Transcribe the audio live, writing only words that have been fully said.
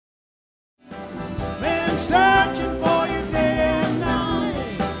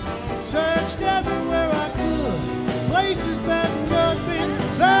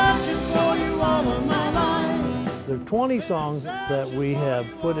There are 20 songs that we have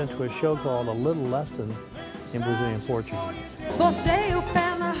put into a show called A Little Lesson in Brazilian Portuguese.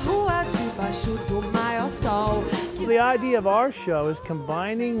 The idea of our show is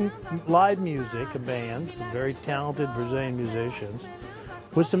combining live music, a band, very talented Brazilian musicians,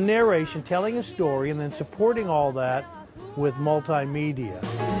 with some narration, telling a story, and then supporting all that with multimedia.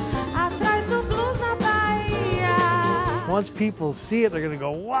 Once people see it, they're going to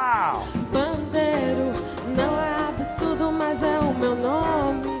go, wow!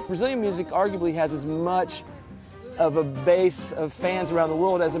 Brazilian music arguably has as much of a base of fans around the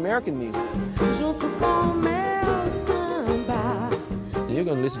world as American music. You're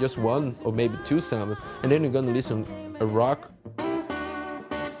going to listen just one or maybe two sambas, and then you're going to listen a rock.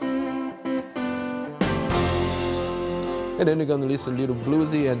 And then you're going to listen a little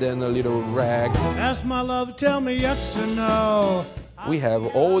bluesy and then a little rag. Ask my love, tell me yes or no. We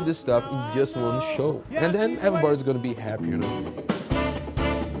have all this stuff in just one show. And then everybody's going to be happy, you know.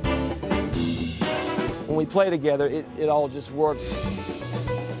 When we play together, it all just works.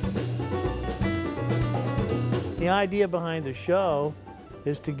 The idea behind the show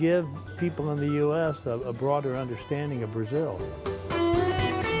is to give people in the U.S. a broader understanding of Brazil.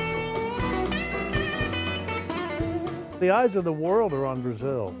 The eyes of the world are on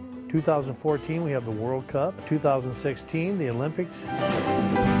Brazil. 2014, we have the World Cup. 2016, the Olympics.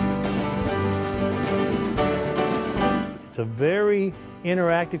 It's a very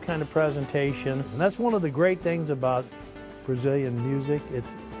interactive kind of presentation. And that's one of the great things about Brazilian music.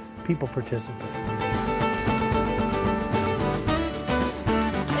 It's people participate.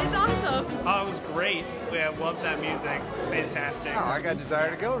 It's awesome. Oh, it was great. I love that music. It's fantastic. Oh, I got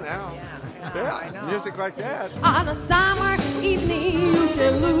desire to go now. Yeah, I know. Music like that. On a summer evening, you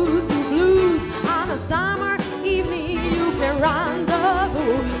can lose the blues. On a summer